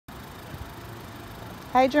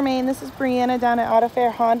Hi Germaine, this is Brianna down at Auto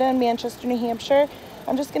Fair Honda in Manchester, New Hampshire.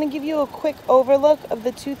 I'm just going to give you a quick overlook of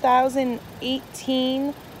the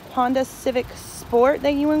 2018 Honda Civic Sport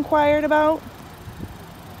that you inquired about.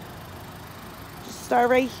 Just start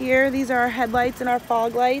right here. These are our headlights and our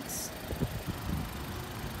fog lights.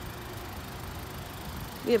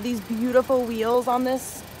 We have these beautiful wheels on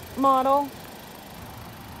this model.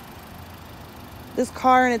 This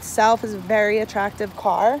car in itself is a very attractive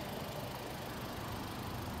car.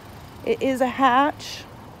 It is a hatch.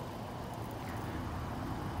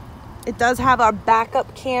 It does have our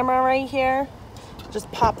backup camera right here.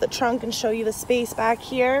 Just pop the trunk and show you the space back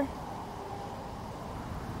here.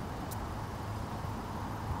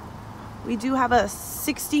 We do have a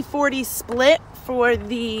 60-40 split for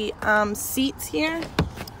the seats here.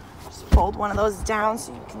 Just fold one of those down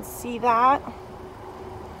so you can see that.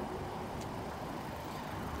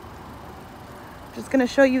 Just gonna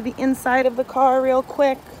show you the inside of the car real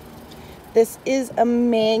quick. This is a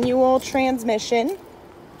manual transmission.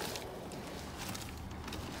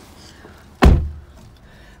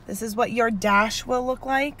 This is what your dash will look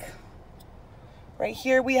like. Right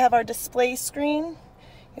here we have our display screen.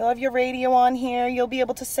 You'll have your radio on here. You'll be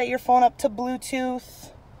able to set your phone up to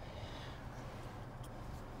Bluetooth.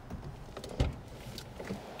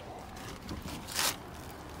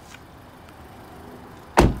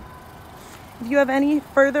 If you have any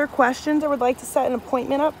further questions or would like to set an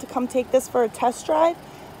appointment up to come take this for a test drive,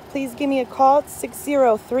 please give me a call at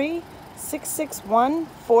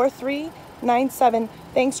 603-661-4397.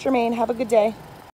 Thanks, Germaine. Have a good day.